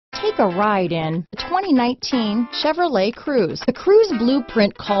Take a ride in the 2019 Chevrolet Cruze. The Cruze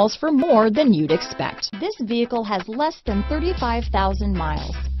blueprint calls for more than you'd expect. This vehicle has less than 35,000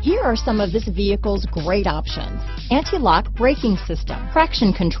 miles. Here are some of this vehicle's great options: anti-lock braking system,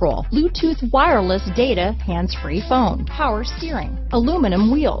 traction control, Bluetooth wireless data, hands-free phone, power steering,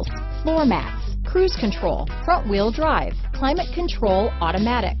 aluminum wheels, floor mats, cruise control, front wheel drive, climate control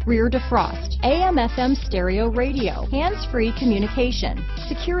automatic, rear defrost, AM/FM stereo radio, hands-free communication,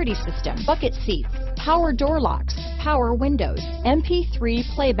 security system, bucket seats, power door locks, power windows, MP3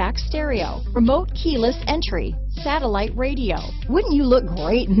 playback stereo, remote keyless entry, satellite radio. Wouldn't you look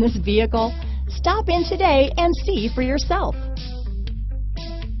great in this vehicle? Stop in today and see for yourself.